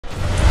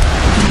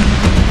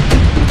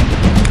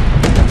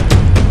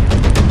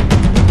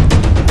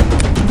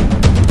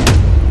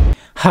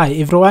Hi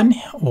everyone,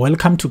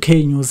 welcome to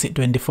K News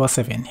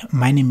 24/7.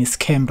 My name is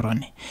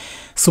Cameron.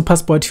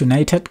 SuperSport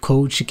United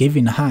coach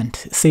Kevin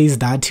Hunt says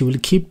that he will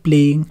keep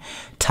playing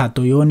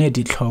Thatayone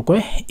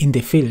Ditlhokwe in the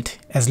field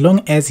as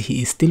long as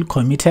he is still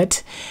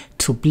committed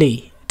to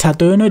play.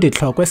 Thatayone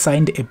Ditlhokwe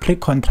signed a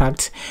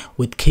pre-contract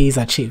with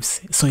Kaizer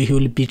Chiefs, so he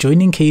will be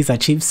joining Kaizer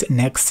Chiefs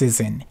next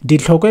season.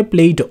 Ditlhokwe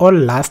played all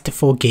last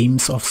 4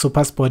 games of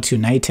SuperSport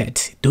United,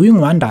 doing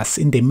wonders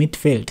in the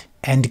midfield.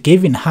 And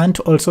Kevin Hunt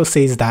also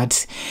says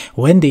that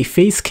when they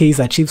face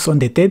Kaizer Chiefs on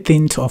the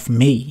 13th of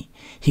May,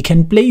 he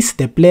can place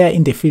the player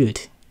in the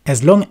field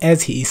as long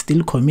as he is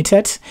still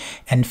committed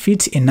and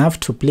fit enough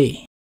to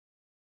play.